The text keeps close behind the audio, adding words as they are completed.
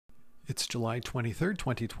It's July 23rd,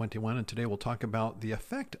 2021, and today we'll talk about the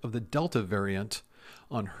effect of the Delta variant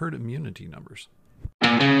on herd immunity numbers.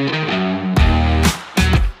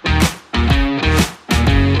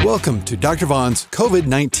 Welcome to Dr. Vaughn's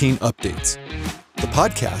COVID-19 Updates, the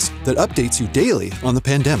podcast that updates you daily on the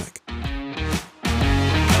pandemic.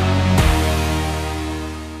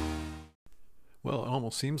 Well, it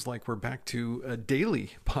almost seems like we're back to a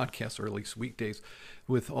daily podcast, or at least weekdays,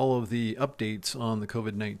 with all of the updates on the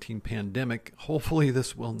COVID-19 pandemic. Hopefully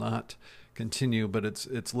this will not continue, but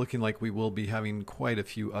it's looking like we will be having quite a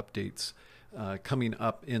few updates coming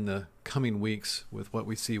up in the coming weeks with what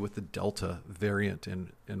we see with the Delta variant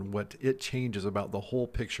and what it changes about the whole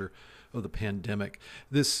picture of the pandemic.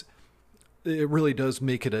 It really does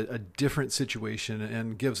make it a different situation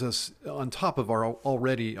and gives us, on top of our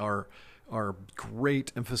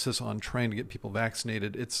great emphasis on trying to get people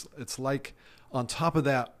vaccinated, it's like on top of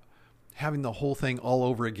that, having the whole thing all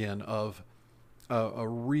over again of a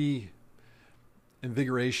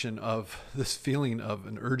reinvigoration of this feeling of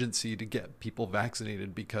an urgency to get people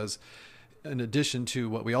vaccinated, because in addition to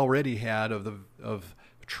what we already had of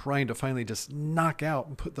trying to finally just knock out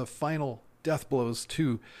and put the final death blows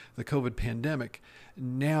to the COVID pandemic,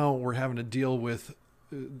 now we're having to deal with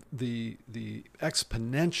the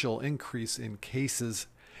exponential increase in cases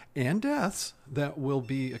and deaths that will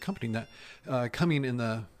be accompanying that coming in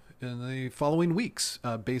the following weeks,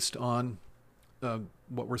 based on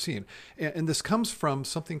what we're seeing. And this comes from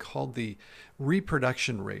something called the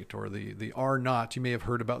reproduction rate, or the R naught. You may have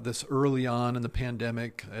heard about this early on in the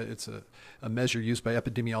pandemic. It's a measure used by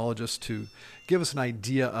epidemiologists to give us an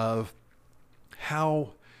idea of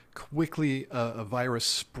how quickly a virus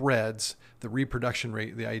spreads. The reproduction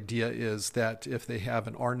rate, the idea is that if they have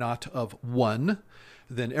an R naught of 1,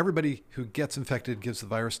 then everybody who gets infected gives the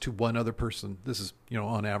virus to one other person. This is,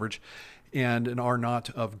 on average. And an R naught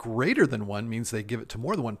of greater than 1 means they give it to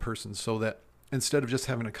more than one person, so that instead of just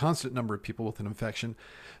having a constant number of people with an infection,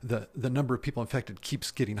 the number of people infected keeps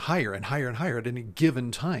getting higher and higher and higher at any given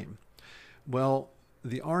time. Well,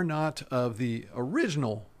 the R naught of the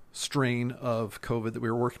original strain of COVID that we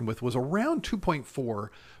were working with was around 2.4.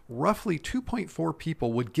 Roughly 2.4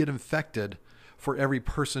 people would get infected for every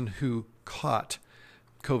person who caught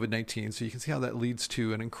COVID-19. So you can see how that leads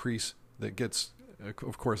to an increase that gets,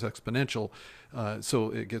 of course, exponential. So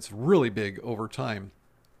it gets really big over time.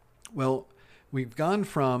 Well, we've gone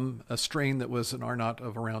from a strain that was an R naught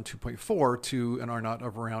of around 2.4 to an R naught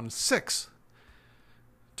of around 6.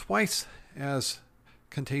 Twice as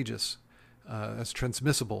contagious, as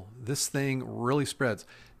transmissible. This thing really spreads.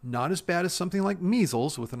 Not as bad as something like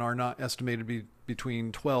measles, with an R naught estimated to be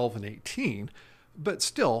between 12 and 18, but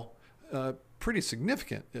still pretty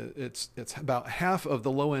significant. It's about half of the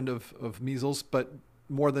low end of measles, but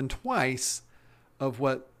more than twice of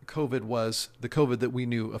what COVID was, the COVID that we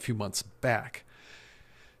knew a few months back.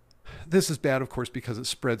 This is bad, of course, because it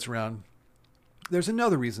spreads around. There's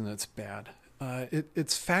another reason it's bad.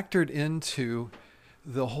 It's factored into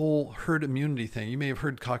the whole herd immunity thing. You may have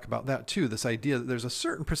heard talk about that too, this idea that there's a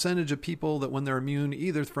certain percentage of people that when they're immune,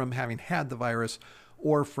 either from having had the virus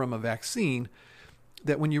or from a vaccine,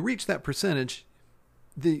 that when you reach that percentage,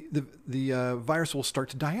 the virus will start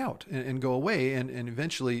to die out and go away and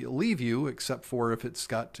eventually leave you, except for if it's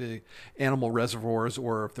got animal reservoirs,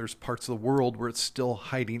 or if there's parts of the world where it's still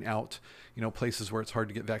hiding out, places where it's hard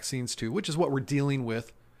to get vaccines to, which is what we're dealing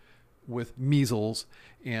with measles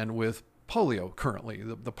and with polio currently,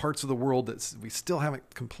 the parts of the world that we still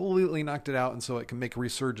haven't completely knocked it out, and so it can make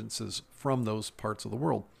resurgences from those parts of the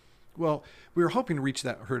world. Well, we were hoping to reach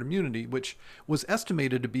that herd immunity, which was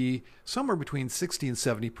estimated to be somewhere between 60 and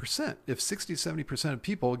 70%. If 60 to 70% of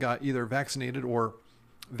people got either vaccinated or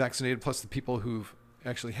vaccinated plus the people who've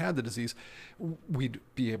actually had the disease, we'd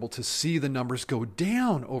be able to see the numbers go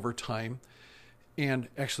down over time and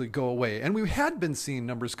actually go away. And we had been seeing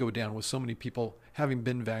numbers go down with so many people having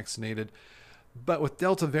been vaccinated. But with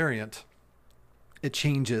Delta variant, it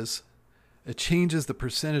changes the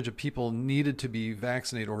percentage of people needed to be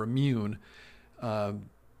vaccinated or immune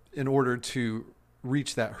in order to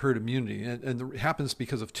reach that herd immunity. And it happens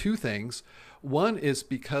because of two things. One is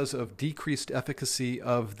because of decreased efficacy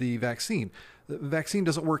of the vaccine. The vaccine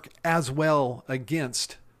doesn't work as well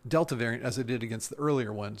against Delta variant as it did against the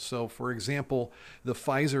earlier one. So, for example, the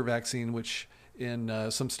Pfizer vaccine, which in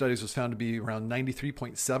some studies was found to be around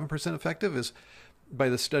 93.7% effective, is, by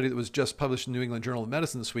the study that was just published in New England Journal of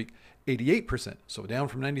Medicine this week, 88%. So down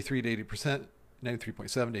from 93 to 80%,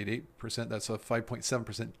 93.7 to 88%. That's a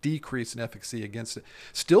 5.7% decrease in efficacy against it.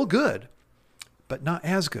 Still good, but not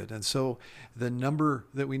as good. And so the number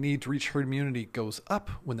that we need to reach herd immunity goes up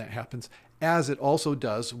when that happens, as it also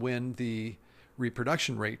does when the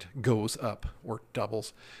reproduction rate goes up or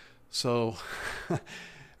doubles. So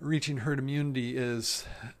reaching herd immunity is,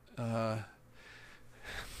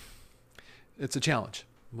 it's a challenge.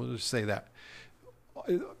 We'll just say that.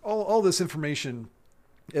 All this information,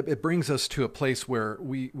 it brings us to a place where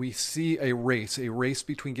we see a race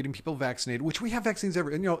between getting people vaccinated, which we have vaccines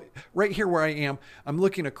everywhere. And, right here where I am, I'm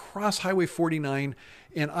looking across Highway 49,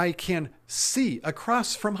 and I can see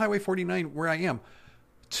across from Highway 49 where I am,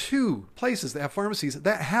 2 places that have pharmacies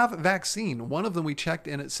that have vaccine. One of them we checked,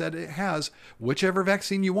 and it said it has whichever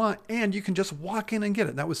vaccine you want, and you can just walk in and get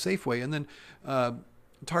it. That was Safeway. And then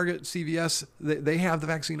Target, CVS, they have the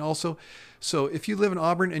vaccine also. So if you live in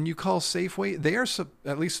Auburn and you call Safeway, they are,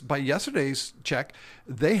 at least by yesterday's check,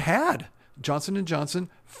 they had Johnson & Johnson,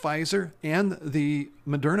 Pfizer, and the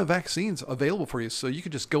Moderna vaccines available for you. So you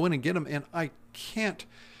could just go in and get them. And I can't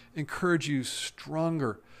encourage you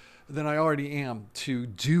stronger than I already am to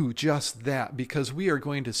do just that, because we are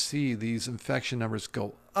going to see these infection numbers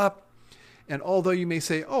go up. And although you may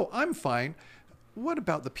say, oh, I'm fine, what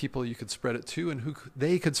about the people you could spread it to and who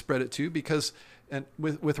they could spread it to? Because and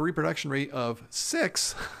with a reproduction rate of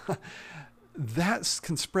 6, that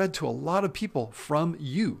can spread to a lot of people from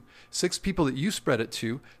you. 6 people that you spread it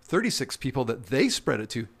to, 36 people that they spread it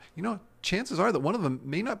to. Chances are that one of them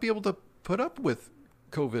may not be able to put up with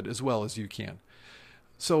COVID as well as you can.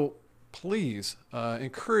 So please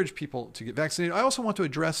encourage people to get vaccinated. I also want to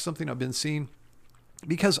address something I've been seeing,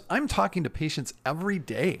 because I'm talking to patients every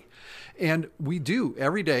day, and we do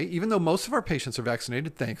every day, even though most of our patients are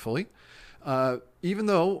vaccinated, thankfully. Even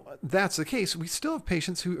though that's the case, we still have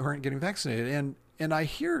patients who aren't getting vaccinated. And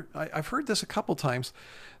I've heard this a couple times.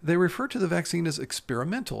 They refer to the vaccine as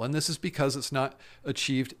experimental, and this is because it's not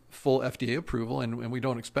achieved full FDA approval, and we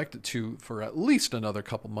don't expect it to for at least another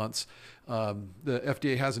couple months. The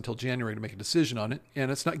FDA has until January to make a decision on it, and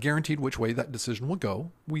it's not guaranteed which way that decision will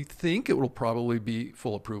go. We think it will probably be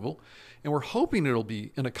full approval, and we're hoping it'll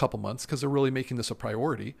be in a couple months, because they're really making this a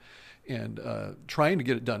priority and trying to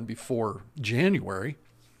get it done before January.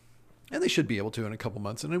 And they should be able to in a couple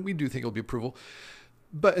months, and we do think it'll be approval.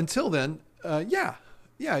 But until then,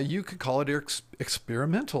 you could call it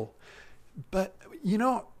experimental. But,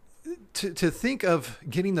 to think of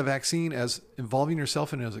getting the vaccine as involving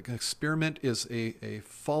yourself in as an experiment is a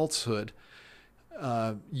falsehood.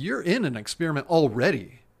 You're in an experiment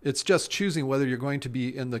already. It's just choosing whether you're going to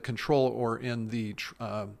be in the control or in the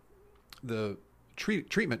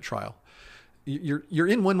treatment trial. You're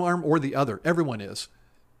in one arm or the other. Everyone is.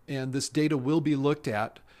 And this data will be looked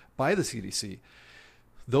at by the CDC.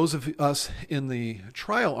 Those of us in the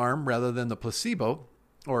trial arm rather than the placebo,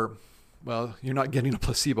 or, well, you're not getting a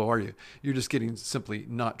placebo, are you? You're just getting simply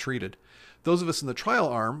not treated. Those of us in the trial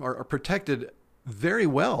arm are protected very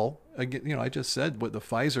well. Again, I just said what the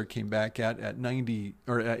Pfizer came back at 90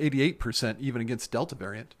 or 88%, even against Delta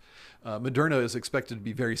variant. Moderna is expected to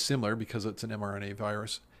be very similar because it's an mRNA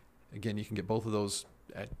virus. Again, you can get both of those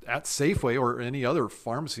at Safeway or any other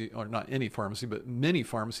pharmacy, or not any pharmacy, but many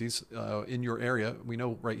pharmacies in your area. We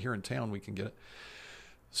know right here in town we can get it.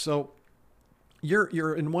 So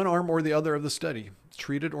you're in one arm or the other of the study,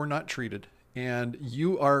 treated or not treated. And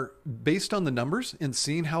you are, based on the numbers and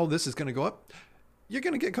seeing how this is going to go up, you're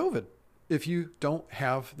going to get COVID if you don't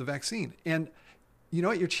have the vaccine. And you know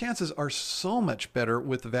what? Your chances are so much better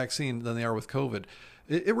with the vaccine than they are with COVID.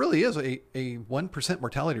 It really is a 1%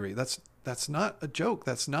 mortality rate. That's not a joke.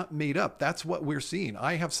 That's not made up. That's what we're seeing.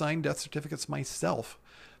 I have signed death certificates myself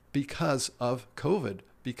because of COVID,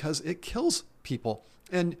 because it kills people.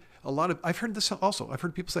 And I've heard this also. I've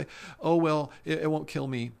heard people say, oh, well, it won't kill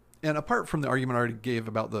me. And apart from the argument I already gave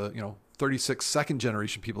about the 36 second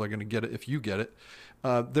generation people are going to get it if you get it,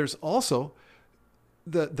 there's also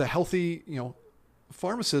the healthy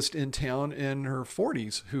pharmacist in town in her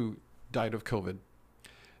 40s who died of COVID.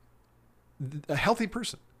 A healthy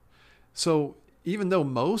person. So even though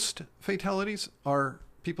most fatalities are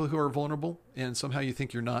people who are vulnerable and somehow you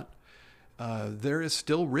think you're not, there is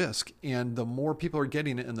still risk. And the more people are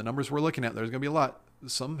getting it, and the numbers we're looking at, there's going to be a lot.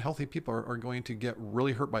 Some healthy people are going to get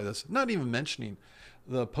really hurt by this. Not even mentioning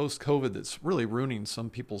the post-COVID that's really ruining some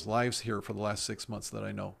people's lives here for the last 6 months that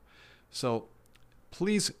I know. So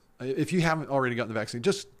please, if you haven't already gotten the vaccine,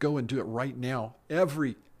 just go and do it right now.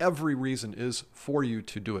 Every reason is for you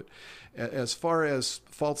to do it. As far as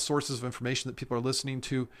false sources of information that people are listening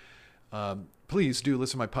to, please do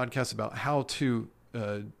listen to my podcast about how to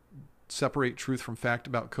separate truth from fact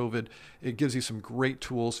about COVID. It gives you some great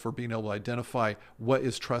tools for being able to identify what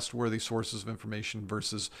is trustworthy sources of information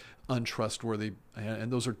versus untrustworthy.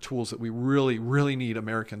 And those are tools that we really, really need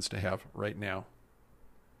Americans to have right now.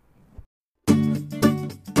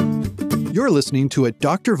 You're listening to a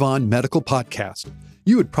Dr. Vaughn Medical Podcast.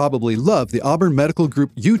 You would probably love the Auburn Medical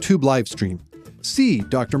Group YouTube live stream. See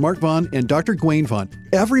Dr. Mark Vaughn and Dr. Gwen Vaughn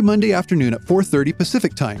every Monday afternoon at 4:30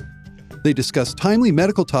 Pacific Time. They discuss timely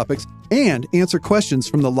medical topics and answer questions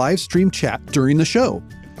from the live stream chat during the show.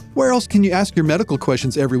 Where else can you ask your medical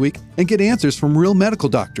questions every week and get answers from real medical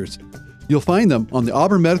doctors? You'll find them on the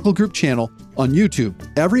Auburn Medical Group channel on YouTube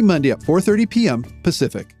every Monday at 4:30 p.m.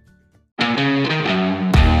 Pacific.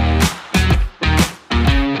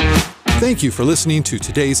 Thank you for listening to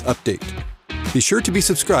today's update. Be sure to be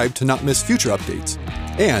subscribed to not miss future updates.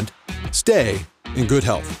 And stay in good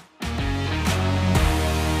health.